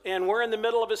and we're in the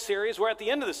middle of a series. We're at the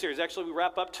end of the series. Actually, we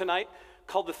wrap up tonight,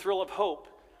 called The Thrill of Hope.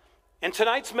 And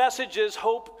tonight's message is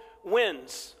Hope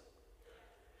Wins.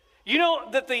 You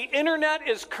know that the internet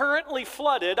is currently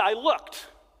flooded. I looked,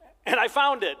 and I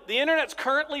found it. The internet's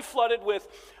currently flooded with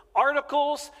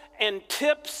articles and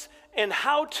tips and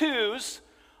how-tos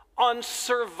on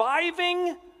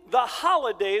surviving the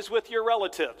holidays with your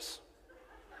relatives.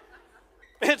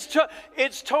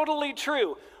 It's totally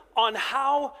true on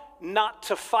how not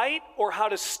to fight or how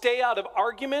to stay out of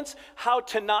arguments, how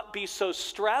to not be so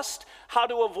stressed, how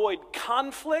to avoid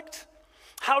conflict,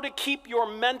 how to keep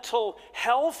your mental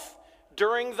health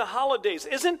during the holidays.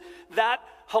 Isn't that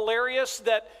hilarious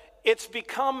that it's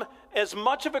become as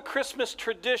much of a Christmas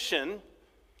tradition,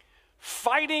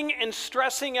 fighting and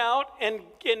stressing out and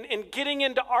getting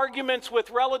into arguments with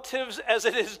relatives as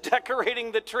it is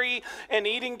decorating the tree and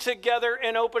eating together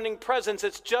and opening presents?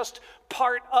 It's just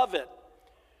part of it.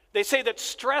 They say that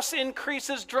stress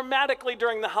increases dramatically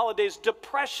during the holidays.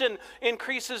 Depression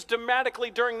increases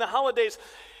dramatically during the holidays.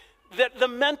 That the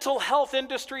mental health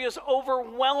industry is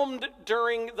overwhelmed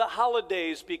during the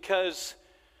holidays because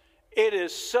it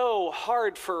is so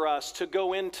hard for us to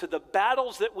go into the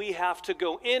battles that we have to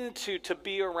go into to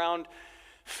be around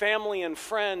family and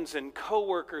friends and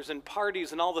coworkers and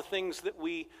parties and all the things that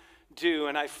we do.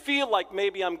 And I feel like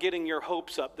maybe I'm getting your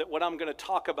hopes up that what I'm going to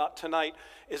talk about tonight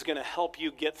is going to help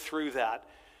you get through that.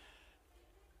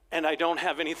 And I don't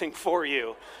have anything for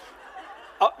you.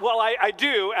 I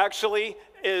do actually.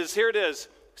 Here it is.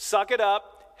 Suck it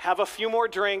up, have a few more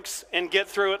drinks, and get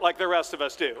through it like the rest of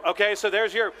us do. Okay, so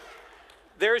there's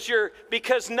your,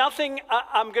 because nothing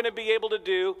I'm going to be able to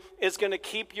do is going to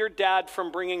keep your dad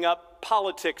from bringing up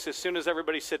politics as soon as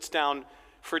everybody sits down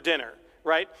for dinner,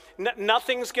 right?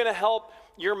 Nothing's going to help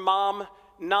your mom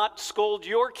not scold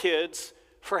your kids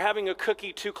for having a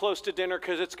cookie too close to dinner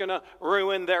because it's going to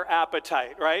ruin their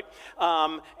appetite, right?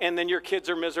 And then your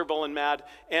kids are miserable and mad.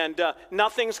 And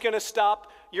nothing's going to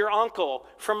stop your uncle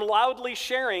from loudly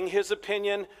sharing his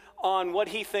opinion on what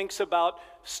he thinks about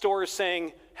stores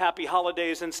saying Happy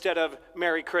Holidays instead of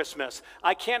Merry Christmas.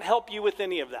 I can't help you with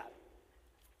any of that.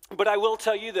 But I will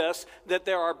tell you this, that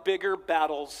there are bigger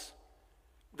battles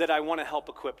that I want to help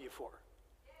equip you for.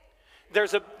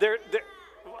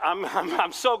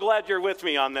 I'm so glad you're with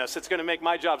me on this. It's going to make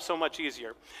my job so much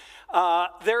easier.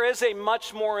 There is a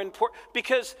much more important,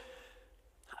 because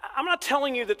I'm not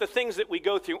telling you that the things that we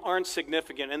go through aren't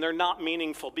significant and they're not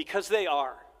meaningful, because they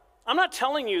are. I'm not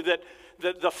telling you that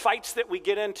the fights that we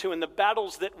get into and the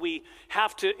battles that we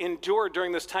have to endure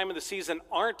during this time of the season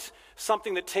aren't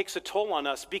something that takes a toll on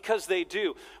us, because they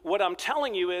do. What I'm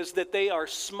telling you is that they are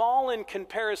small in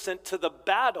comparison to the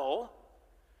battle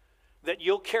that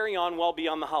you'll carry on well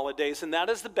beyond the holidays, and that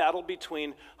is the battle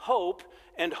between hope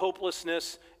and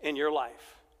hopelessness in your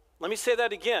life. Let me say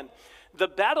that again. The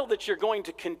battle that you're going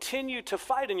to continue to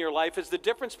fight in your life is the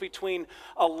difference between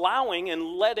allowing and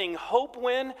letting hope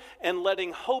win and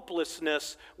letting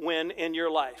hopelessness win in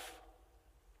your life.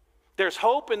 There's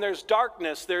hope and there's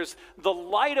darkness. There's the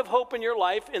light of hope in your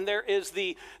life, and there is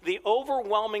the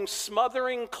overwhelming,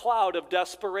 smothering cloud of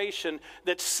desperation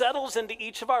that settles into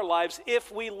each of our lives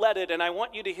if we let it. And I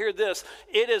want you to hear this.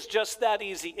 It is just that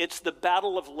easy. It's the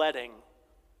battle of letting.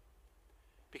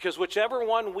 Because whichever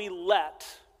one we let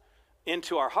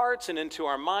into our hearts and into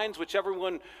our minds, whichever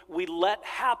one we let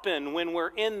happen when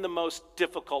we're in the most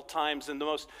difficult times and the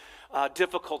most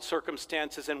difficult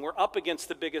circumstances, and we're up against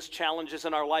the biggest challenges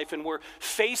in our life, and we're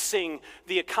facing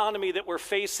the economy that we're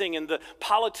facing and the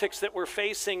politics that we're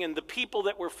facing and the people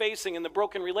that we're facing and the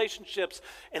broken relationships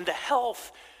and the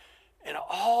health and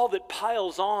all that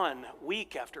piles on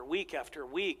week after week after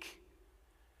week.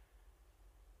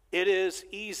 It is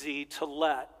easy to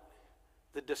let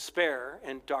the despair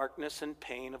and darkness and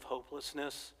pain of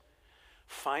hopelessness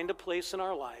find a place in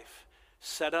our life,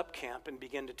 set up camp, and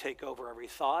begin to take over every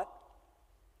thought,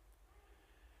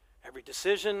 every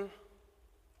decision,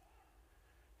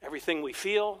 everything we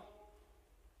feel,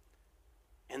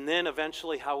 and then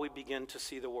eventually how we begin to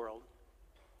see the world.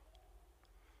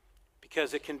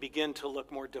 Because it can begin to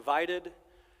look more divided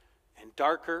and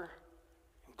darker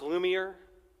and gloomier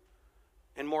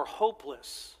and more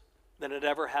hopeless than it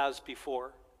ever has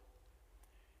before.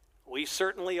 We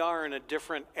certainly are in a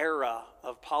different era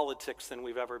of politics than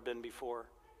we've ever been before.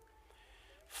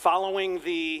 Following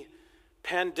the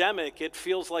pandemic, it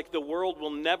feels like the world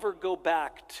will never go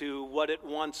back to what it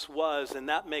once was, and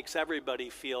that makes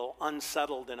everybody feel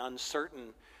unsettled and uncertain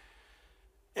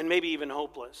and maybe even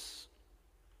hopeless.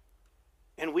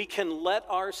 And we can let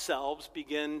ourselves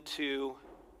begin to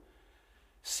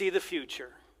see the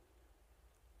future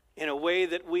in a way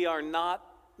that we are not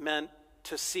meant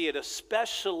to see it,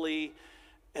 especially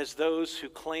as those who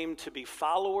claim to be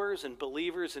followers and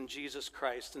believers in Jesus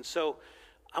Christ. And so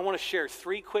I want to share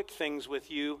 3 quick things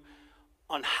with you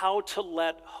on how to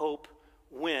let hope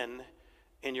win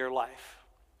in your life.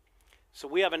 So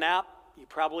we have an app. You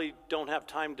probably don't have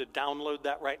time to download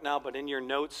that right now, but in your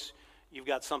notes, you've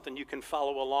got something you can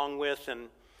follow along with. And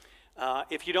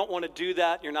if you don't want to do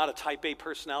that, you're not a type A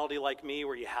personality like me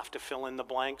where you have to fill in the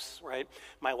blanks, right?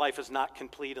 My life is not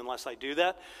complete unless I do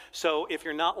that. So if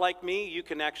you're not like me, you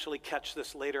can actually catch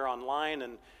this later online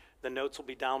and the notes will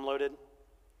be downloaded.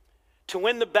 To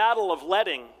win the battle of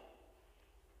letting,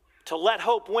 to let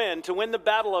hope win, to win the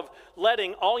battle of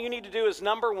letting, all you need to do is,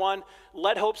 number 1,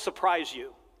 let hope surprise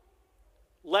you.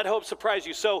 Let hope surprise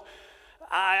you. So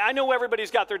I know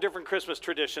everybody's got their different Christmas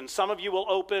traditions. Some of you will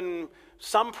open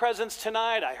some presents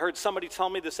tonight. I heard somebody tell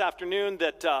me this afternoon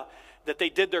that they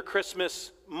did their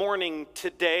Christmas morning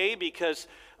today because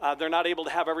they're not able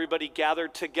to have everybody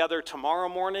gathered together tomorrow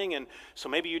morning. And so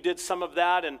maybe you did some of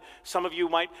that, and some of you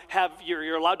might have,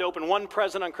 you're allowed to open one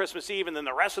present on Christmas Eve and then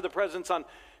the rest of the presents on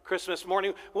Christmas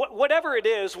morning. Whatever it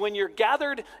is, when you're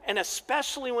gathered, and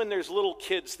especially when there's little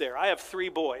kids there. I have 3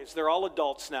 boys. They're all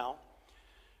adults now.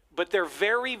 But they're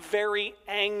very, very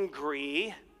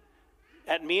angry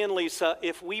at me and Lisa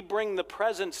if we bring the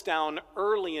presents down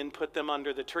early and put them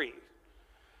under the tree.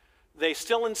 They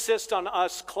still insist on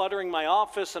us cluttering my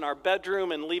office and our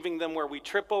bedroom and leaving them where we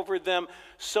trip over them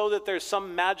so that there's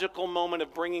some magical moment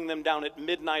of bringing them down at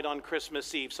midnight on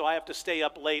Christmas Eve. So I have to stay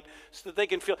up late so that they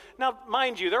can feel. Now,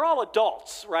 mind you, they're all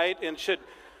adults, right?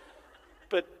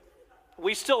 But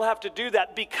we still have to do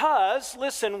that because,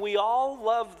 listen, we all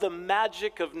love the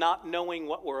magic of not knowing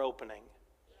what we're opening,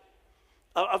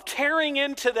 of tearing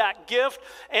into that gift.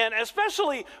 And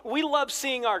especially, we love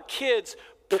seeing our kids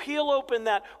peel open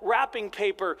that wrapping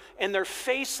paper and their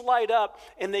face light up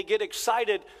and they get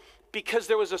excited because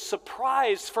there was a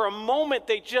surprise. For a moment,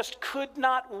 they just could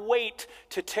not wait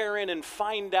to tear in and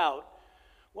find out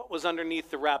what was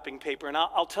underneath the wrapping paper. And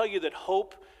I'll tell you that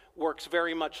hope works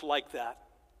very much like that.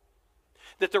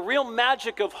 That the real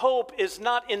magic of hope is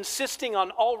not insisting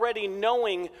on already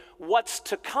knowing what's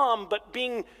to come, but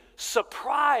being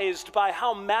surprised by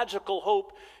how magical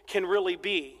hope can really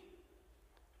be.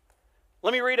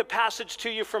 Let me read a passage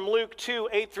to you from Luke 2,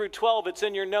 8 through 12. It's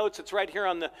in your notes. It's right here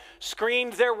on the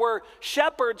screen. There were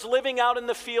shepherds living out in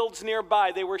the fields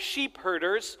nearby. They were sheep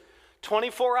herders,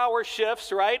 24-hour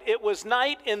shifts, right? It was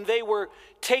night, and they were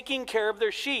taking care of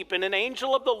their sheep. And an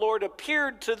angel of the Lord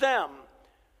appeared to them.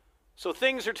 So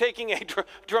things are taking a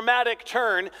dramatic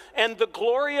turn, and the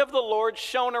glory of the Lord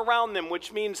shone around them,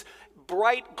 which means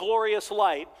bright, glorious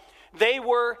light. They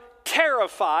were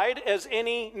terrified, as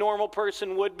any normal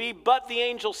person would be, but the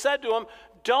angel said to him,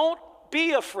 "Don't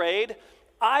be afraid,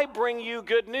 I bring you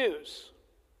good news.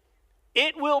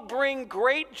 It will bring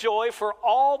great joy for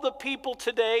all the people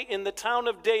today in the town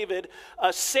of David.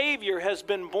 A Savior has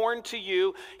been born to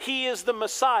you. He is the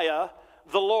Messiah,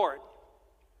 the Lord."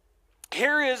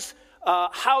 Here is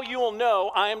how you will know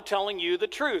I am telling you the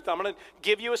truth. I'm going to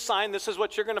give you a sign. This is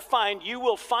what you're going to find. You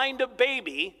will find a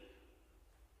baby,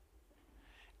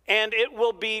 and it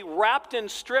will be wrapped in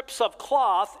strips of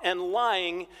cloth and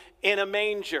lying in a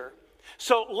manger.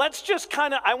 So let's just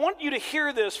I want you to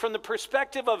hear this from the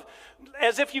perspective of,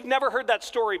 as if you've never heard that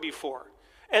story before,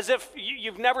 as if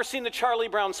you've never seen the Charlie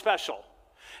Brown special,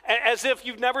 as if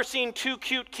you've never seen 2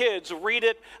 cute kids read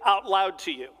it out loud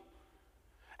to you,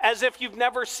 as if you've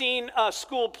never seen a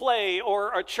school play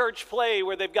or a church play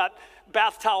where they've got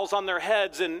bath towels on their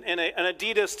heads and an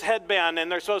Adidas headband,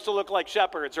 and they're supposed to look like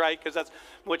shepherds, right? Because that's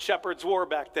what shepherds wore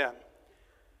back then.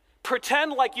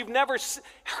 Pretend like you've never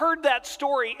heard that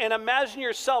story and imagine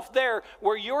yourself there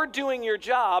where you're doing your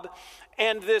job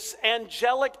and this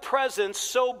angelic presence,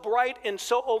 so bright and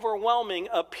so overwhelming,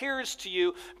 appears to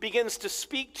you, begins to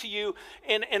speak to you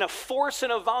in a force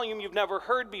and a volume you've never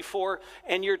heard before,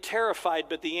 and you're terrified.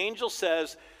 But the angel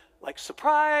says, like,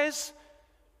 surprise,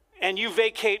 and you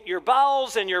vacate your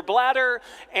bowels and your bladder,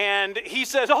 and he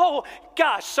says, "Oh,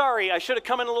 gosh, sorry, I should have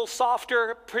come in a little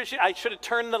softer. I should have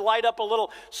turned the light up a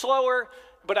little slower,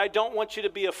 but I don't want you to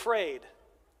be afraid."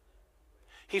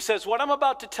 He says, what I'm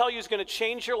about to tell you is going to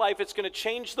change your life. It's going to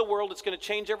change the world. It's going to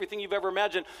change everything you've ever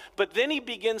imagined. But then he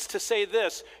begins to say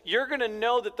this: you're going to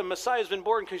know that the Messiah has been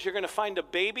born because you're going to find a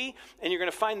baby, and you're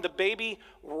going to find the baby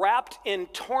wrapped in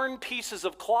torn pieces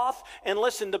of cloth. And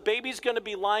listen, the baby's going to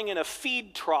be lying in a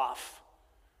feed trough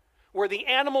where the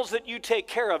animals that you take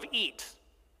care of eat.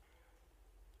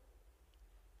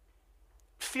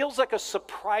 Feels like a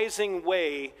surprising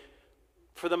way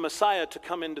for the Messiah to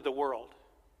come into the world.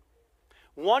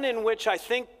 One in which I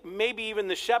think maybe even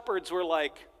the shepherds were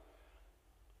like,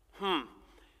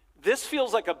 this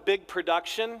feels like a big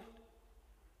production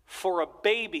for a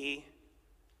baby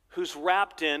who's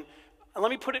wrapped in, and let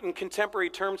me put it in contemporary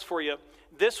terms for you.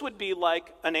 This would be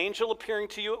like an angel appearing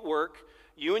to you at work,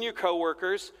 you and your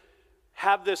coworkers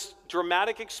have this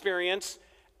dramatic experience,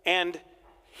 and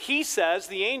he says,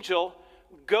 the angel,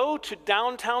 go to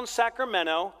downtown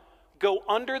Sacramento, go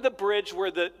under the bridge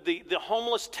where the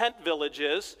homeless tent village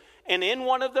is, and in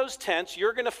one of those tents,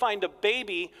 you're going to find a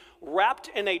baby wrapped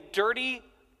in a dirty,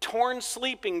 torn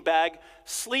sleeping bag,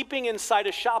 sleeping inside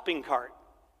a shopping cart.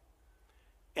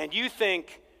 And you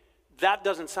think, that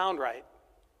doesn't sound right.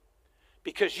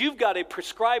 Because you've got a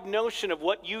prescribed notion of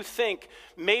what you think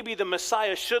maybe the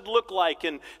Messiah should look like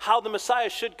and how the Messiah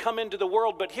should come into the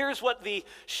world. But here's what the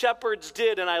shepherds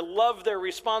did, and I love their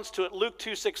response to it. Luke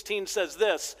 2:16 says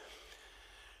this,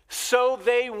 so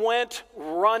they went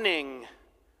running,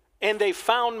 and they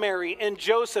found Mary and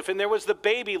Joseph, and there was the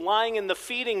baby lying in the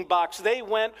feeding box. They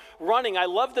went running. I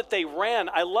love that they ran.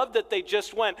 I love that they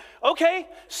just went, okay,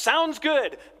 sounds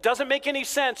good. Doesn't make any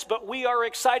sense, but we are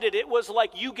excited. It was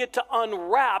like you get to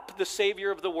unwrap the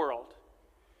Savior of the world.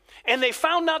 And they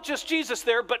found not just Jesus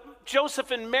there, but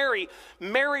Joseph and Mary.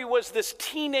 Mary was this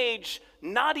teenage,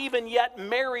 not even yet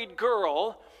married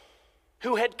girl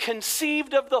who had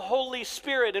conceived of the Holy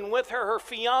Spirit, and with her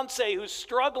fiance who's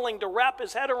struggling to wrap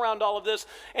his head around all of this,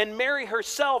 and Mary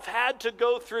herself had to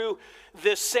go through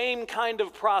this same kind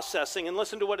of processing. And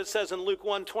listen to what it says in Luke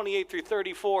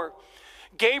 1:28-34.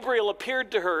 Gabriel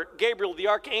appeared to her, Gabriel the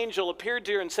archangel appeared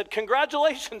to her and said,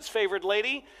 congratulations, favored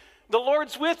lady, the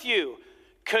Lord's with you.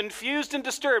 Confused and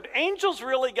disturbed. Angels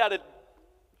really got to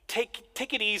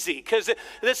take it easy, because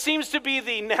this seems to be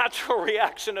the natural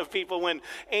reaction of people when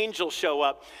angels show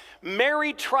up.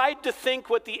 Mary tried to think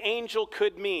what the angel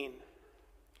could mean.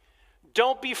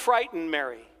 Don't be frightened,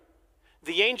 Mary.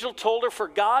 The angel told her, for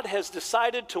God has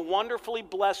decided to wonderfully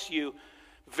bless you.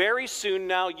 Very soon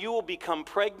now you will become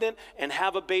pregnant and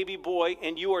have a baby boy,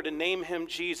 and you are to name him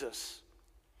Jesus.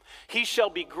 He shall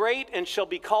be great and shall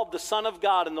be called the Son of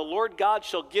God, and the Lord God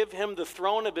shall give him the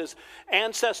throne of his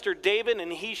ancestor David,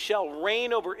 and he shall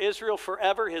reign over Israel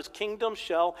forever. His kingdom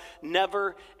shall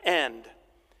never end.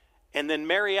 And then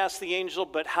Mary asked the angel,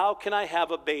 but how can I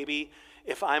have a baby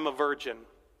if I'm a virgin?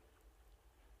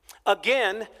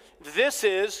 Again, this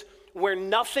is where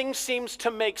nothing seems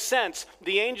to make sense.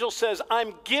 The angel says,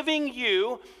 I'm giving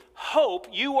you hope.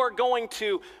 You are going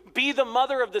to be the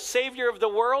mother of the Savior of the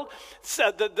world. So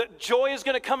the joy is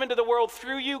going to come into the world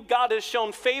through you. God has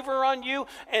shown favor on you,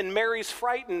 and Mary's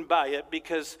frightened by it,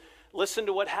 because listen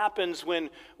to what happens when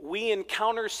we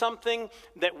encounter something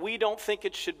that we don't think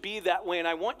it should be that way. And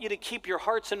I want you to keep your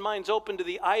hearts and minds open to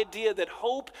the idea that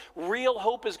hope, real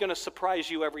hope, is going to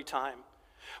surprise you every time.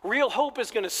 Real hope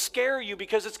is going to scare you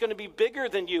because it's going to be bigger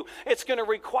than you. It's going to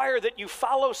require that you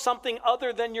follow something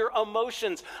other than your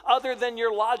emotions, other than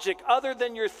your logic, other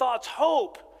than your thoughts.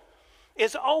 Hope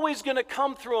is always going to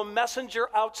come through a messenger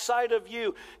outside of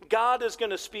you. God is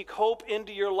going to speak hope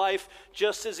into your life,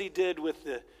 just as he did with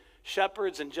the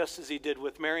shepherds and just as he did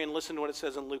with Mary. And listen to what it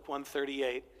says in Luke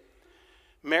 1:38.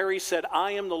 Mary said,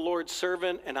 I am the Lord's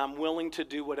servant, and I'm willing to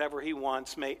do whatever he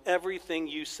wants. May everything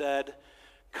you said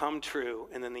come true.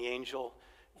 And then the angel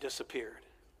disappeared.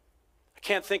 I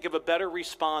can't think of a better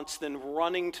response than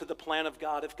running to the plan of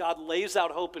God. If God lays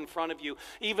out hope in front of you,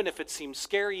 even if it seems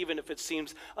scary, even if it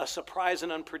seems a surprise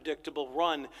and unpredictable,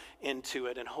 run into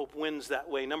it, and hope wins that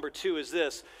way. Number two is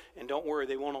this, and don't worry,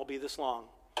 they won't all be this long.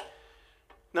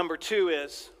 Number two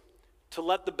is to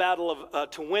win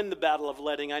the battle of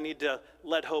letting, I need to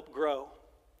let hope grow.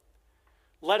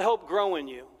 Let hope grow in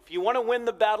you. If you want to win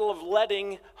the battle of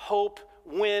letting hope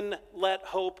win, let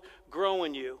hope grow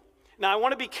in you. Now, I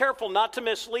want to be careful not to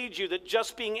mislead you that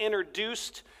just being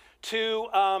introduced to,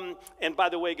 and by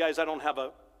the way, guys, I don't have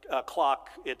a clock.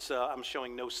 I'm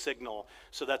showing no signal,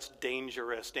 so that's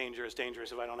dangerous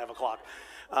if I don't have a clock.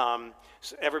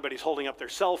 So everybody's holding up their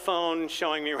cell phone,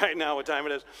 showing me right now what time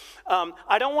it is.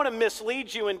 I don't want to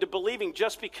mislead you into believing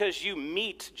just because you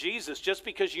meet Jesus, just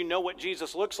because you know what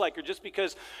Jesus looks like, or just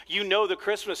because you know the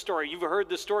Christmas story, you've heard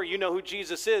the story, you know who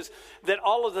Jesus is, that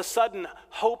all of a sudden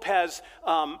hope has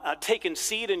taken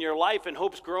seed in your life and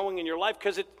hope's growing in your life,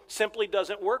 because it simply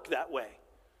doesn't work that way.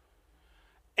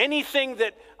 Anything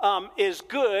that is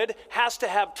good has to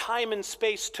have time and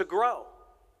space to grow.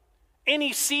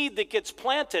 Any seed that gets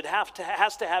planted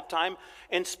has to have time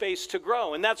and space to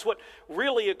grow. And that's what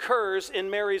really occurs in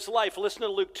Mary's life. Listen to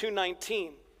Luke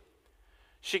 2:19.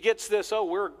 She gets this,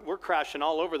 we're crashing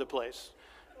all over the place.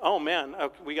 Oh man,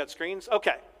 we got screens?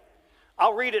 Okay.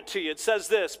 I'll read it to you. It says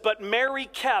this, "But Mary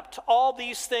kept all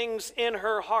these things in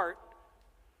her heart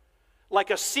like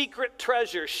a secret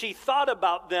treasure. She thought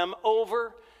about them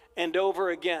over and over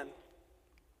again."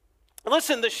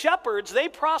 Listen, the shepherds, they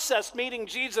processed meeting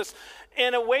Jesus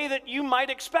in a way that you might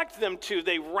expect them to.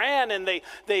 They ran and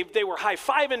they were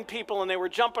high-fiving people and they were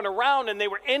jumping around, and they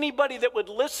were anybody that would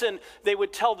listen, they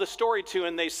would tell the story to,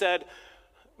 and they said,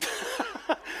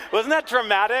 wasn't that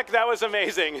dramatic? That was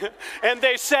amazing. And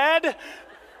they said,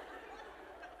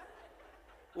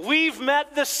 "We've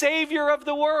met the Savior of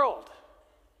the world."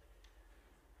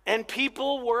 And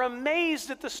people were amazed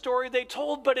at the story they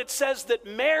told, but it says that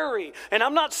Mary, and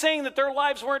I'm not saying that their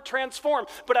lives weren't transformed,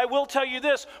 but I will tell you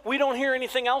this, we don't hear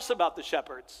anything else about the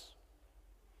shepherds.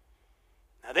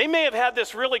 Now, they may have had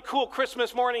this really cool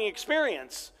Christmas morning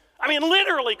experience. I mean,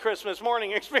 literally Christmas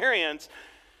morning experience,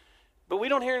 but we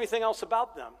don't hear anything else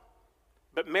about them.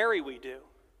 But Mary, we do.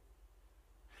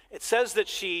 It says that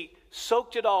she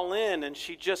soaked it all in and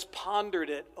she just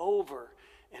pondered it over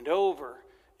and over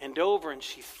and over, and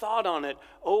she thought on it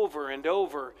over and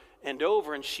over and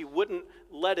over, and she wouldn't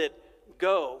let it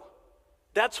go.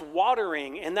 That's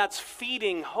watering, and that's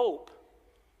feeding hope.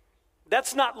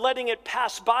 That's not letting it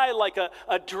pass by like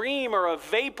a dream or a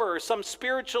vapor or some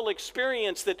spiritual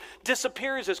experience that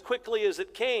disappears as quickly as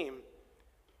it came.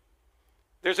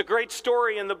 There's a great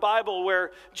story in the Bible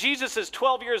where Jesus is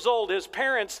 12 years old. His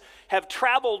parents have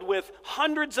traveled with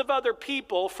hundreds of other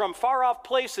people from far off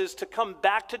places to come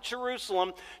back to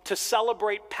Jerusalem to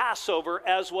celebrate Passover,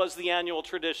 as was the annual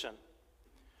tradition.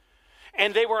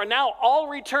 And they were now all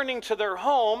returning to their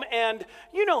home, and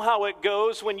you know how it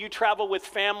goes when you travel with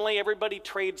family. Everybody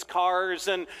trades cars,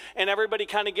 and everybody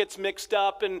kind of gets mixed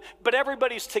up, but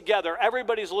everybody's together.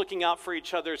 Everybody's looking out for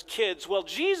each other's kids. Well,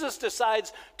 Jesus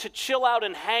decides to chill out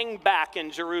and hang back in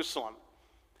Jerusalem.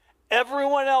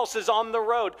 Everyone else is on the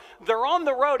road. They're on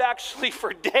the road actually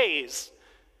for days.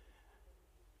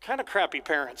 Kind of crappy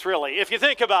parents, really, if you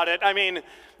think about it. I mean,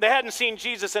 they hadn't seen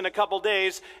Jesus in a couple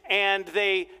days, and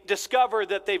they discover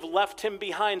that they've left him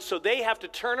behind. So they have to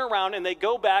turn around, and they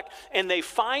go back, and they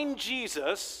find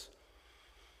Jesus,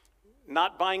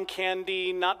 not buying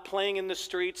candy, not playing in the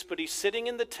streets, but he's sitting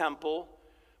in the temple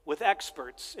with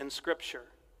experts in Scripture.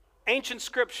 Ancient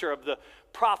Scripture of the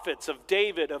prophets, of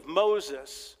David, of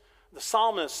Moses, the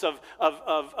psalmists,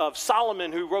 of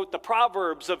Solomon, who wrote the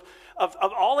Proverbs, of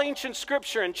all ancient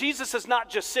Scripture. And Jesus is not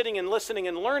just sitting and listening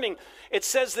and learning. It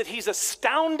says that he's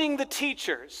astounding the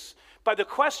teachers by the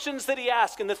questions that he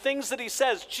asks and the things that he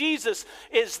says. Jesus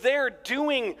is there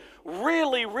doing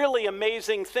really, really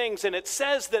amazing things. And it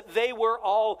says that they were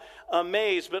all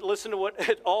amazed. But listen to what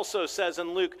it also says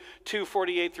in Luke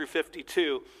 2:48 through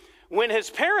 52. When his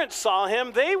parents saw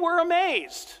him, they were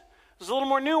amazed. There's a little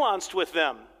more nuanced with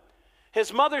them.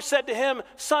 His mother said to him,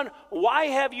 "Son, why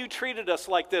have you treated us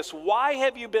like this? Why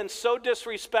have you been so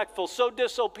disrespectful, so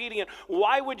disobedient?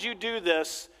 Why would you do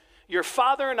this? Your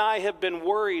father and I have been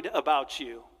worried about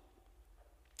you.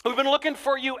 We've been looking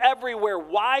for you everywhere.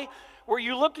 Why were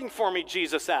you looking for me?"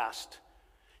 Jesus asked.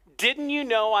 "Didn't you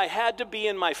know I had to be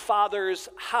in my Father's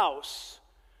house?"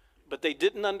 But they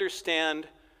didn't understand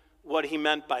what he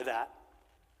meant by that.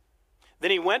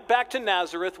 Then he went back to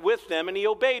Nazareth with them, and he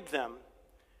obeyed them.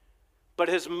 But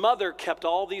his mother kept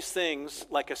all these things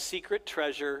like a secret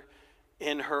treasure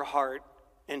in her heart,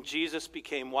 and Jesus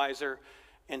became wiser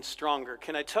and stronger.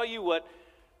 Can I tell you what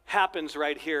happens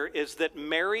right here is that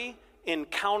Mary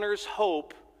encounters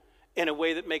hope in a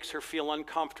way that makes her feel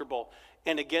uncomfortable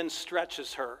and again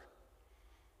stretches her.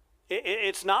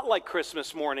 It's not like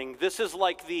Christmas morning. This is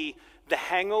like the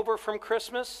hangover from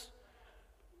Christmas.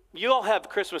 You all have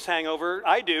Christmas hangover.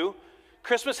 I do.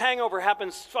 Christmas hangover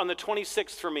happens on the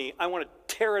 26th for me. I want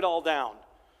to tear it all down.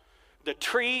 The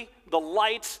tree, the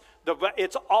lights,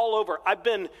 it's all over. I've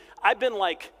been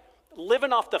like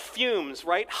living off the fumes,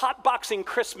 right? Hotboxing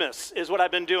Christmas is what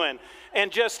I've been doing.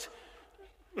 And just,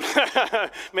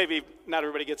 maybe not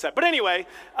everybody gets that. But anyway,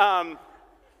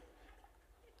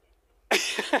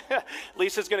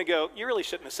 Lisa's going to go, "You really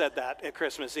shouldn't have said that at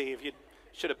Christmas Eve. You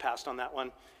should have passed on that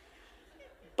one."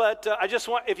 But I just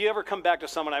want, if you ever come back to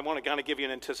someone, I want to kind of give you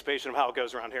an anticipation of how it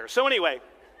goes around here. So anyway,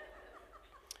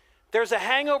 there's a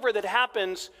hangover that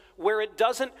happens where it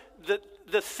doesn't,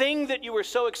 the thing that you were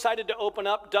so excited to open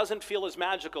up doesn't feel as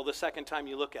magical the second time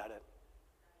you look at it.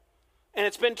 And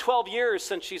it's been 12 years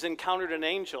since she's encountered an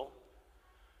angel.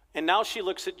 And now she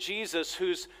looks at Jesus,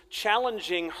 who's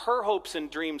challenging her hopes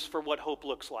and dreams for what hope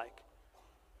looks like.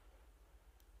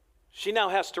 She now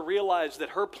has to realize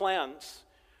that her plans,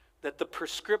 that the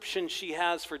prescription she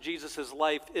has for Jesus'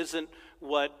 life isn't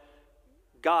what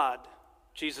God,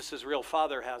 Jesus' real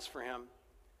Father, has for him.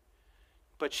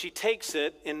 But she takes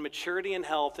it in maturity and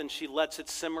health, and she lets it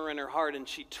simmer in her heart, and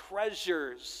she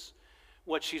treasures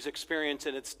what she's experienced.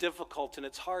 And it's difficult and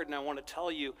it's hard. And I want to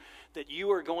tell you that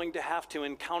you are going to have to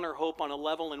encounter hope on a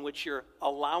level in which you're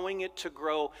allowing it to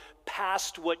grow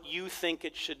past what you think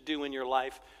it should do in your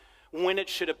life, when it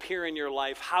should appear in your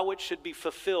life, how it should be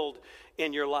fulfilled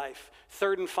in your life.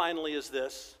 Third and finally is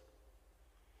this: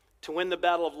 to win the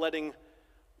battle of letting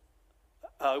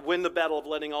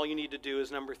all you need to do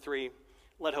is, number 3,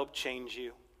 let hope change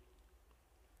you.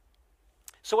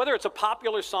 So whether it's a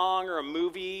popular song or a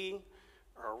movie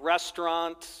or a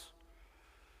restaurant,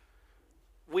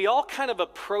 we all kind of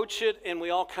approach it and we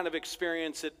all kind of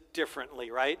experience it differently,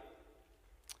 right?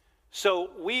 So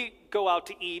we go out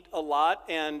to eat a lot,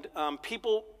 and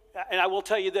people, and I will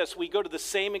tell you this, we go to the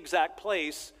same exact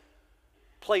places.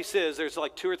 There's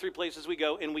like 2 or 3 places we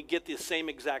go, and we get the same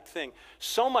exact thing.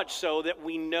 So much so that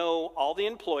we know all the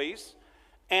employees,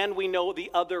 and we know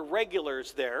the other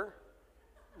regulars there,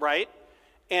 right?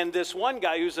 And this one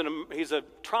guy he's a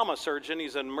trauma surgeon,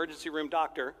 he's an emergency room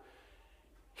doctor,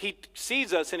 he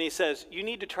sees us and he says, "You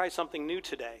need to try something new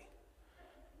today."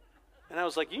 And I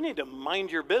was like, "You need to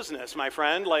mind your business, my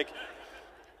friend."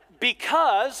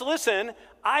 Because, listen,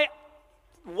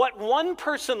 what one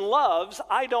person loves,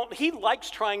 he likes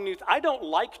trying I don't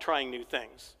like trying new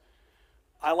things.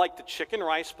 I like the chicken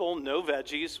rice bowl, no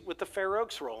veggies, with the Fair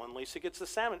Oaks roll, and Lisa gets the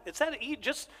salmon. It's that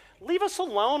just leave us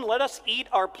alone. Let us eat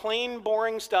our plain,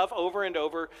 boring stuff over and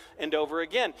over and over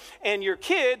again. And your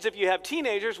kids, if you have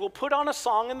teenagers, will put on a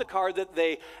song in the car that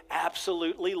they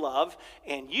absolutely love.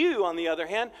 And you, on the other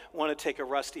hand, want to take a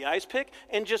rusty ice pick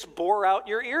and just bore out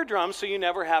your eardrums so you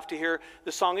never have to hear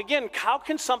the song again. How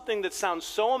can something that sounds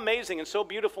so amazing and so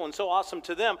beautiful and so awesome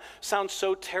to them sound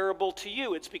so terrible to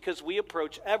you? It's because we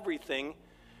approach everything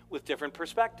with different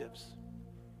perspectives.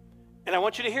 And I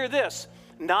want you to hear this: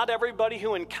 not everybody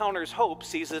who encounters hope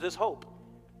sees it as hope.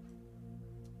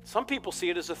 Some people see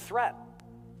it as a threat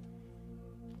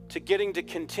to getting to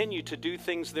continue to do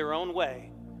things their own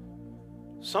way.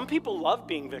 Some people love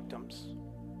being victims.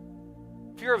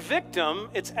 If you're a victim,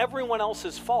 it's everyone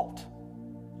else's fault,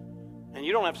 and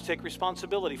you don't have to take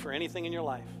responsibility for anything in your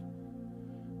life.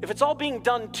 If it's all being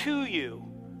done to you,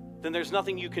 then there's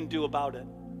nothing you can do about it.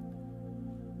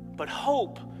 But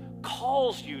hope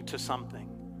calls you to something.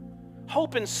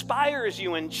 Hope inspires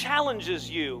you and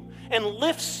challenges you and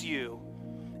lifts you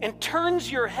and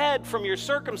turns your head from your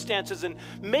circumstances and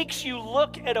makes you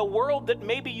look at a world that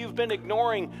maybe you've been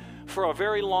ignoring for a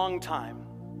very long time.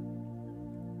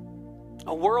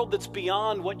 A world that's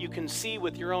beyond what you can see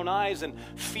with your own eyes and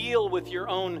feel with your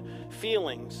own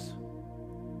feelings.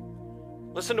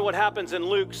 Listen to what happens in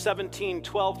Luke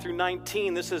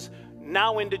 17:12-19. This is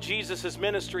now into Jesus'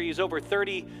 ministry. He's over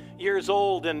 30 years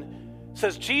old, and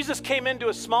says, Jesus came into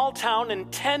a small town,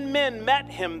 and 10 men met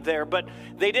him there, but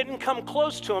they didn't come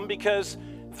close to him because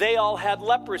they all had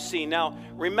leprosy. Now,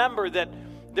 remember that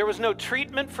there was no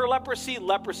treatment for leprosy.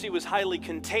 Leprosy was highly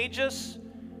contagious,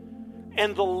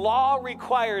 and the law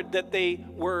required that they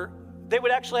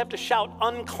would actually have to shout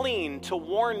unclean to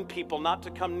warn people not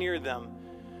to come near them,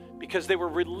 because they were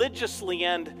religiously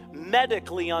and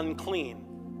medically unclean.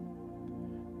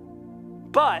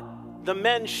 But the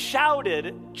men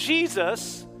shouted,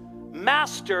 "Jesus,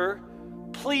 Master,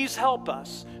 please help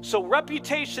us." So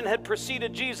reputation had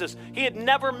preceded Jesus. He had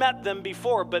never met them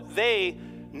before, but they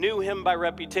knew him by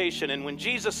reputation. And when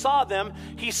Jesus saw them,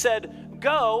 he said,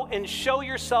 "Go and show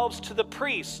yourselves to the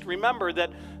priest." Remember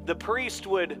that the priest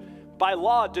would, by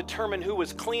law, determine who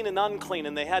was clean and unclean,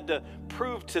 and they had to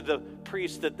prove to the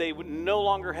priest that they no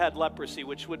longer had leprosy,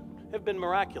 which would have been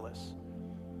miraculous.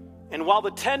 And while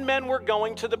the 10 men were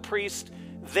going to the priest,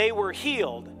 they were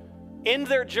healed in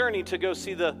their journey to go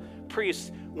see the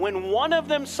priest. When one of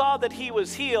them saw that he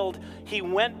was healed, he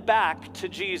went back to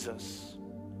Jesus.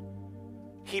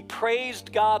 He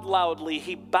praised God loudly.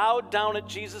 He bowed down at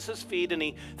Jesus' feet and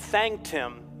he thanked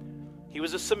him. He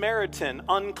was a Samaritan,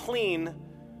 unclean,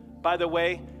 by the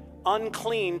way,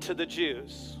 unclean to the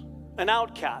Jews, an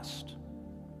outcast,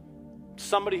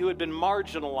 somebody who had been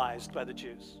marginalized by the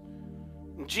Jews.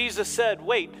 And Jesus said,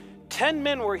 "Wait, 10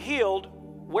 men were healed.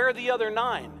 Where are the other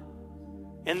 9?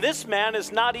 And this man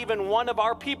is not even one of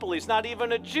our people. He's not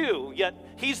even a Jew, yet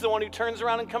he's the one who turns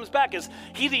around and comes back. Is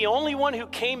he the only one who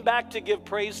came back to give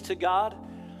praise to God?"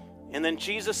 And then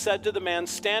Jesus said to the man,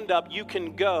 "Stand up, you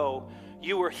can go.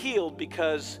 You were healed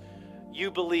because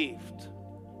you believed."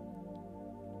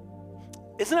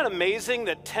 Isn't it amazing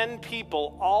that 10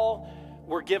 people all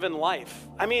were given life?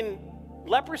 I mean,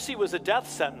 leprosy was a death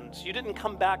sentence. You didn't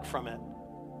come back from it.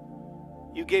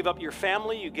 You gave up your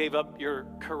family, you gave up your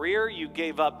career, you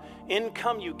gave up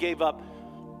income, you gave up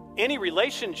any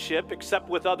relationship except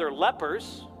with other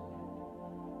lepers.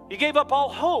 You gave up all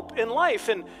hope in life,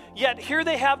 and yet here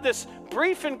they have this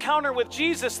brief encounter with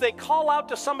Jesus. They call out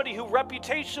to somebody who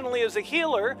reputationally is a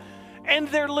healer, and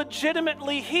they're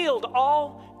legitimately healed.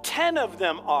 All 10 of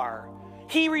them are.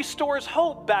 He restores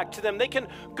hope back to them. They can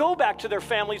go back to their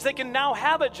families. They can now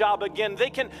have a job again. They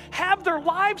can have their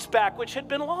lives back, which had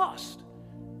been lost.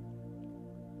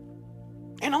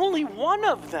 And only one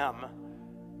of them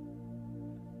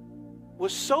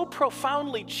was so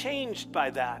profoundly changed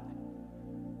by that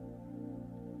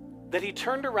he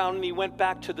turned around and he went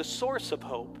back to the source of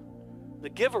hope, the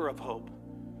giver of hope,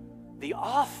 the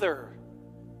author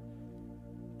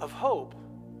of hope.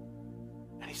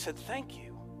 And he said, "Thank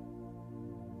you."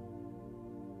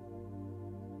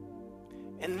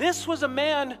 And this was a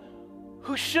man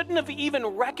who shouldn't have even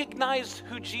recognized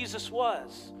who Jesus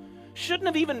was, shouldn't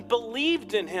have even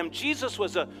believed in him. Jesus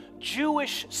was a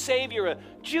Jewish Savior, a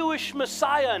Jewish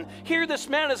Messiah. And here this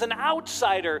man is an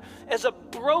outsider, as a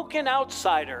broken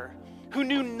outsider who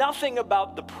knew nothing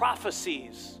about the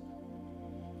prophecies,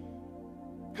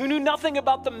 who knew nothing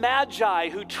about the Magi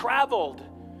who traveled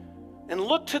and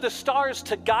looked to the stars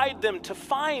to guide them to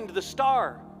find the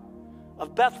star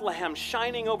of Bethlehem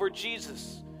shining over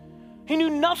Jesus. He knew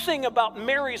nothing about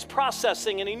Mary's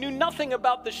processing, and he knew nothing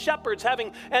about the shepherds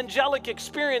having angelic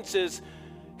experiences.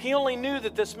 He only knew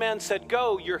that this man said,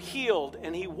 "Go, you're healed."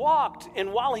 And he walked,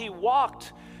 and while he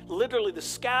walked, literally the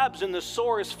scabs and the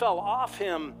sores fell off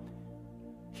him.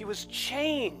 He was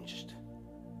changed.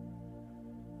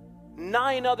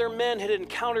 9 other men had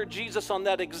encountered Jesus on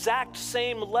that exact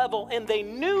same level, and they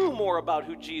knew more about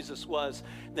who Jesus was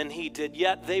than he did,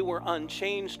 yet they were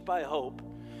unchanged by hope.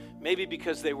 Maybe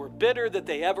because they were bitter that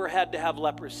they ever had to have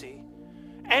leprosy,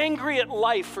 angry at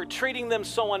life for treating them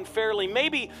so unfairly.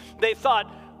 Maybe they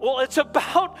thought, well, it's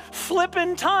about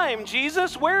flipping time,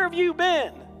 Jesus. Where have you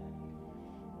been?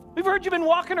 We've heard you've been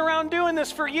walking around doing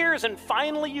this for years, and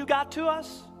finally you got to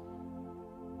us.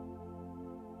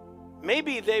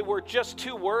 Maybe they were just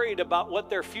too worried about what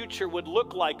their future would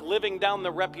look like, living down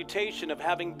the reputation of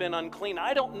having been unclean.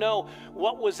 I don't know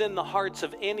what was in the hearts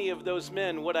of any of those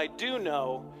men. What I do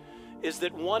know is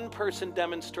that one person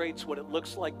demonstrates what it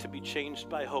looks like to be changed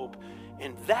by hope,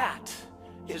 and that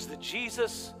is the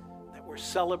Jesus that we're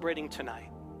celebrating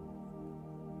tonight.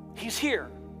 He's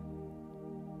here.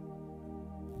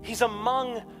 He's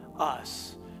among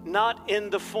us, not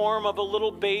in the form of a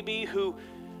little baby who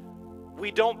we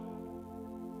don't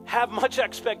have much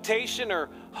expectation or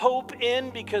hope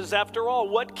in, because after all,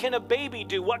 what can a baby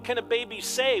do? What can a baby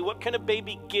say? What can a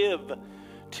baby give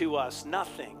to us?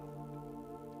 Nothing.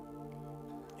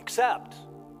 Except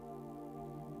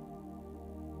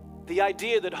the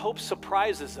idea that hope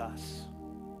surprises us.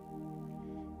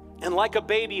 And like a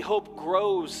baby, hope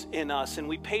grows in us, and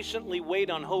we patiently wait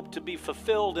on hope to be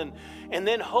fulfilled. And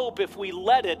then hope, if we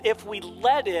let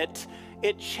it,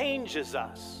 it changes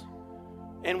us.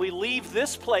 And we leave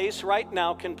this place right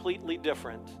now completely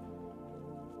different.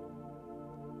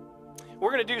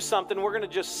 We're going to do something. We're going to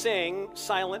just sing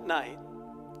Silent Night.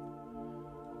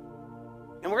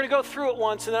 And we're going to go through it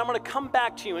once, and then I'm going to come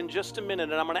back to you in just a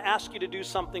minute, and I'm going to ask you to do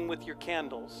something with your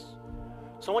candles.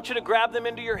 So I want you to grab them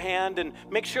into your hand and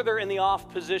make sure they're in the off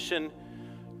position,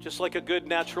 just like a good,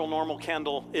 natural, normal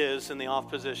candle is in the off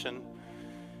position.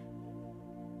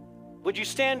 Would you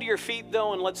stand to your feet,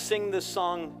 though, and let's sing this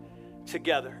song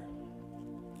together.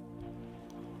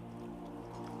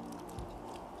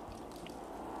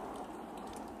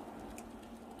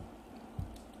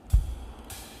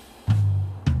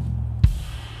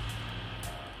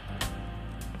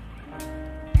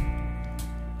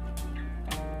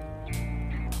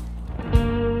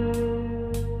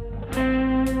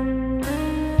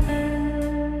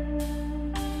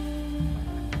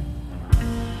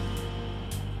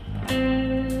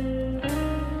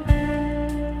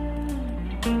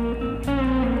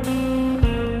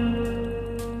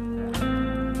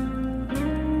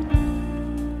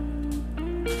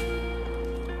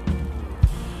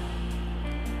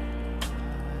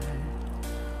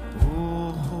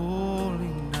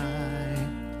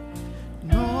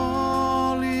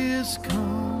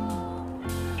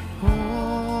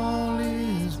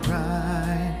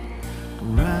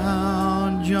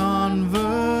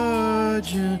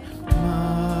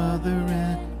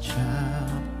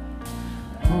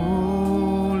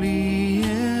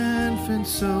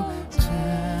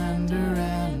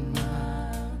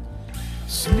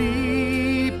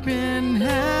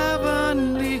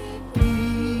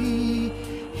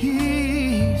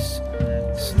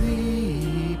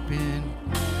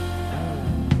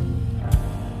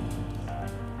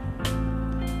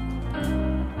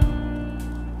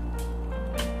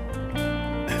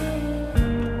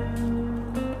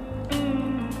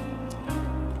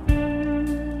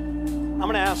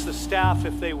 going to ask the staff,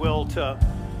 if they will, to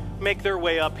make their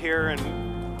way up here,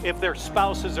 and if their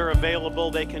spouses are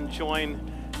available, they can join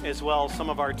as well. Some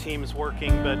of our team's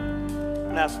working, but I'm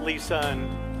going to ask Lisa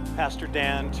and Pastor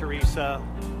Dan, Teresa,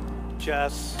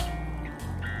 Jess,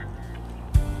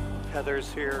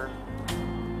 Heather's here.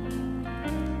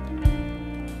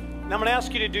 Now I'm going to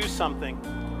ask you to do something.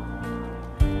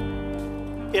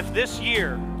 If this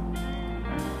year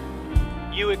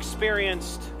you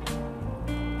experienced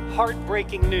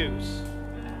heartbreaking news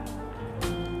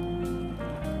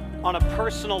on a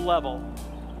personal level,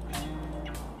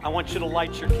 I want you to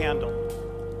light your candle.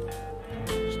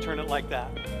 Just turn it like that.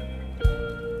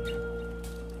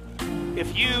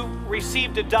 If you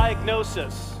received a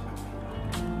diagnosis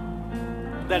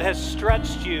that has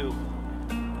stretched you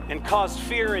and caused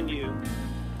fear in you,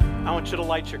 I want you to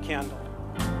light your candle.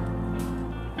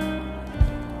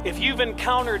 If you've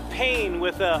encountered pain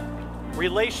with a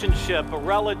relationship, a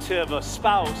relative, a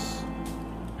spouse,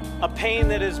 a pain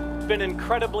that has been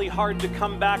incredibly hard to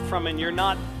come back from and you're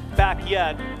not back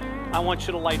yet, I want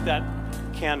you to light that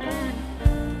candle.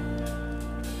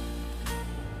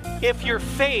 If your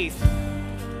faith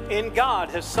in God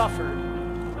has suffered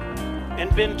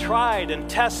and been tried and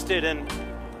tested, and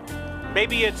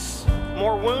maybe it's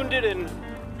more wounded and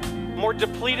more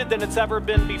depleted than it's ever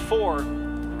been before,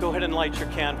 go ahead and light your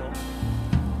candle.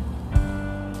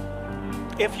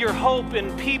 If your hope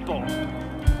in people,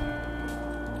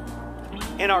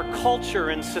 in our culture,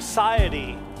 in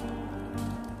society,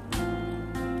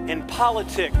 in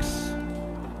politics,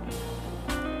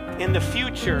 in the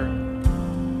future,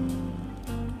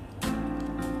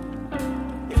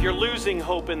 if you're losing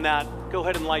hope in that, go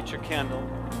ahead and light your candle.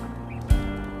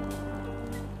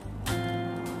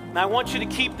 Now I want you to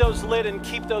keep those lit and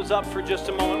keep those up for just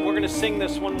a moment. We're going to sing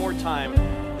this one more time,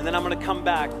 and then I'm going to come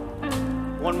back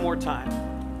one more time.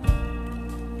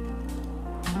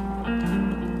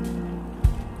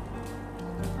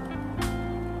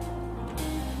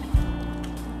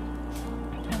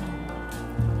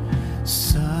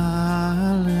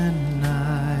 Silent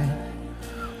night,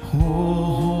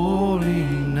 holy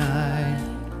night,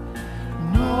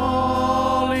 and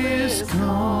all is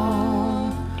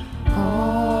calm,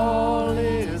 all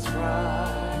is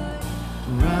bright,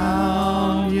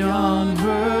 round yon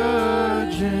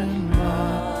virgin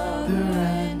mother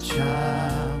and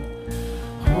child,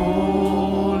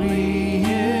 holy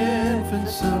infant,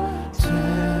 so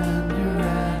tender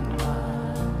and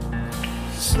mild,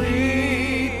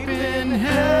 sleep in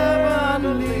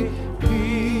heavenly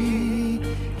peace,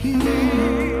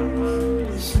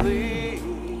 sleep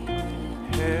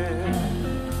here.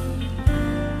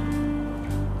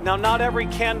 Now, not every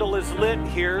candle is lit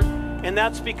here, and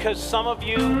that's because some of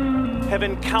you have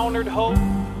encountered hope.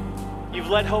 You've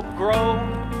let hope grow.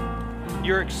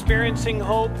 You're experiencing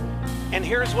hope. And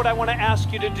here's what I want to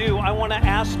ask you to do. I want to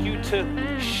ask you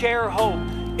to share hope.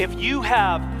 If you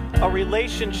have a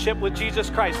relationship with Jesus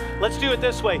Christ, let's do it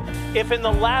this way. If in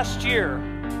the last year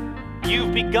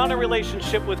you've begun a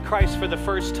relationship with Christ for the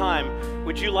first time,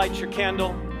 would you light your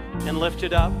candle and lift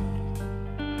it up?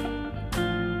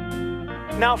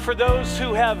 Now, for those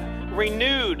who have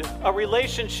renewed a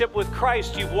relationship with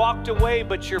Christ, you've walked away,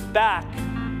 but you're back,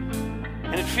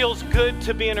 and it feels good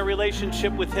to be in a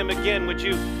relationship with Him again, would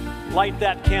you light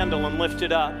that candle and lift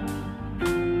it up?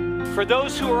 For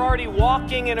those who are already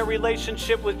walking in a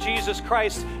relationship with Jesus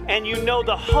Christ, and you know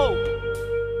the hope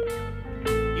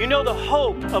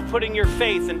of putting your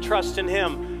faith and trust in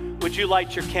Him, would you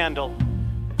light your candle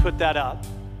and put that up?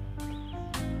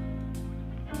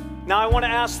 Now I want to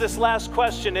ask this last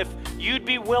question. If you'd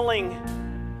be willing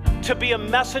to be a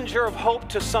messenger of hope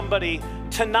to somebody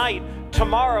tonight,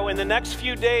 tomorrow, in the next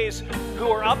few days, who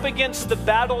are up against the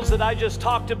battles that I just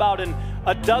talked about and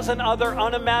a dozen other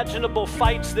unimaginable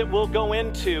fights that we'll go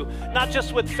into, not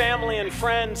just with family and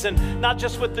friends and not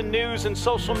just with the news and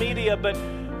social media, but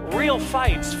real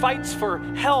fights for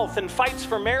health and fights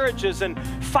for marriages and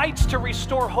fights to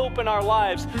restore hope in our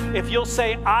lives. If you'll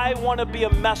say, I want to be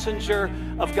a messenger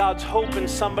of God's hope in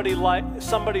somebody's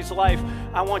life,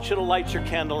 I want you to light your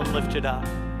candle and lift it up.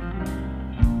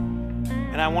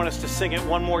 And I want us to sing it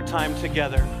one more time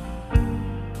together.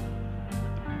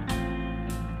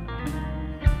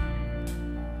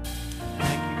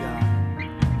 Thank you, God.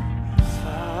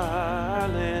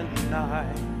 Silent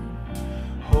night,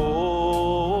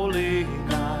 holy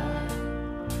night,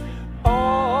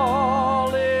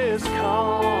 all is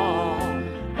calm,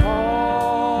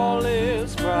 all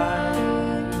is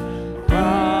bright,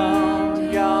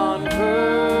 around yon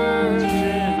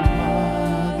virgin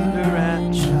mother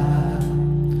and child,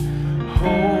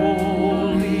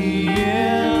 holy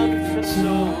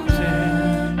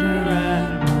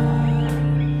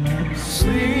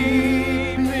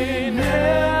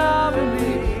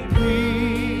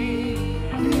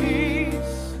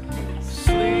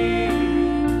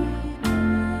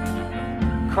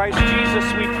Christ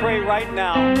Jesus, we pray right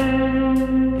now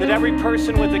that every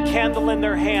person with a candle in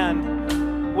their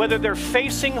hand, whether they're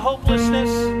facing hopelessness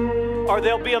or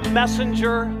they'll be a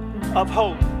messenger of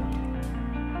hope,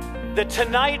 that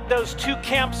tonight those two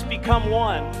camps become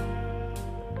one.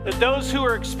 That those who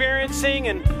are experiencing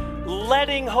and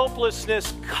letting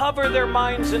hopelessness cover their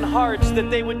minds and hearts, that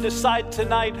they would decide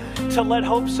tonight to let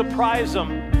hope surprise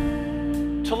them,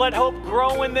 to let hope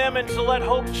grow in them, and to let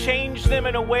hope change them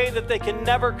in a way that they can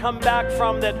never come back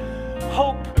from. That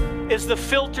hope is the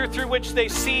filter through which they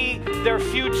see their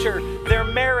future, their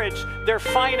marriage, their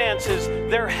finances,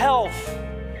 their health,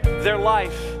 their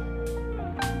life.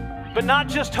 But not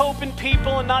just hope in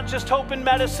people, and not just hope in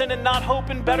medicine, and not hope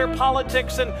in better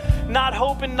politics, and not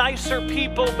hope in nicer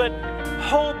people, but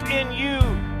hope in you.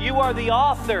 You are the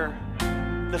author,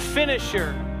 the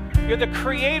finisher. You're the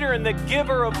creator and the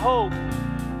giver of hope.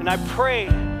 And I pray,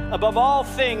 above all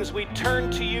things, we turn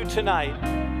to you tonight.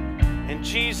 In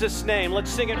Jesus' name,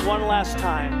 let's sing it one last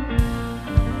time.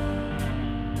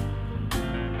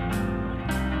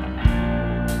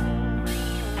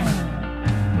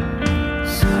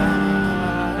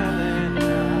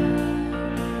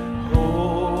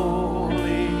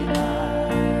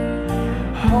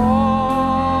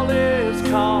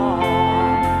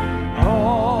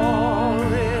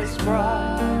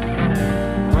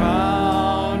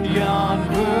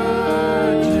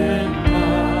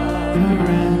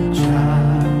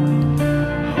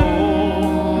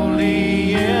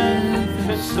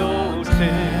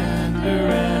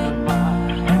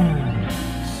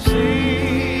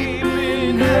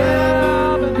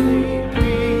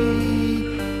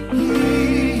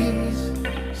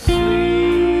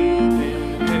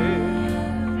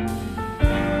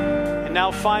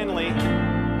 Finally,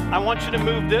 I want you to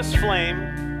move this flame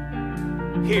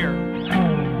here,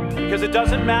 because it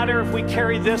doesn't matter if we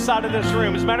carry this out of this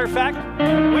room. As a matter of fact,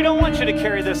 we don't want you to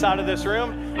carry this out of this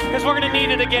room, because we're going to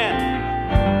need it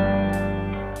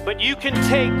again. But you can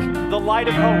take the light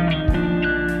of hope.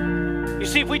 You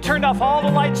see, if we turned off all the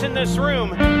lights in this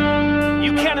room,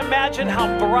 you can't imagine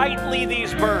how brightly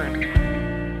these burn.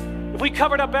 If we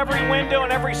covered up every window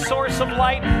and every source of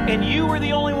light, and you were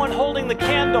the only one holding the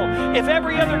candle, if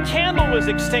every other candle was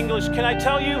extinguished, can I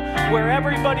tell you where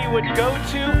everybody would go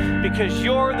to? Because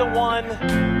you're the one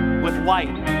with light.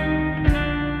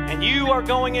 And you are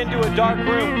going into a dark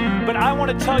room. But I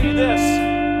want to tell you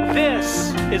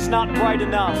this is not bright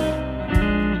enough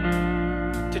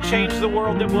to change the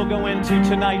world that we'll go into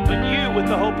tonight, but you with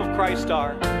the hope of Christ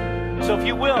are. So if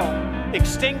you will,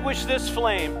 extinguish this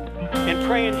flame and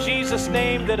pray in Jesus'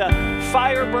 name that a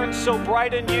fire burns so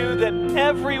bright in you that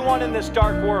everyone in this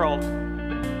dark world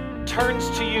turns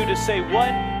to you to say,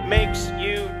 what makes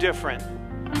you different?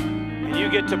 And you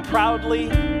get to proudly,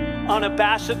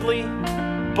 unabashedly,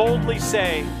 boldly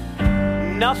say,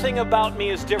 nothing about me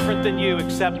is different than you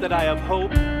except that I have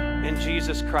hope in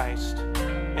Jesus Christ.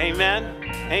 Amen.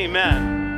 Amen.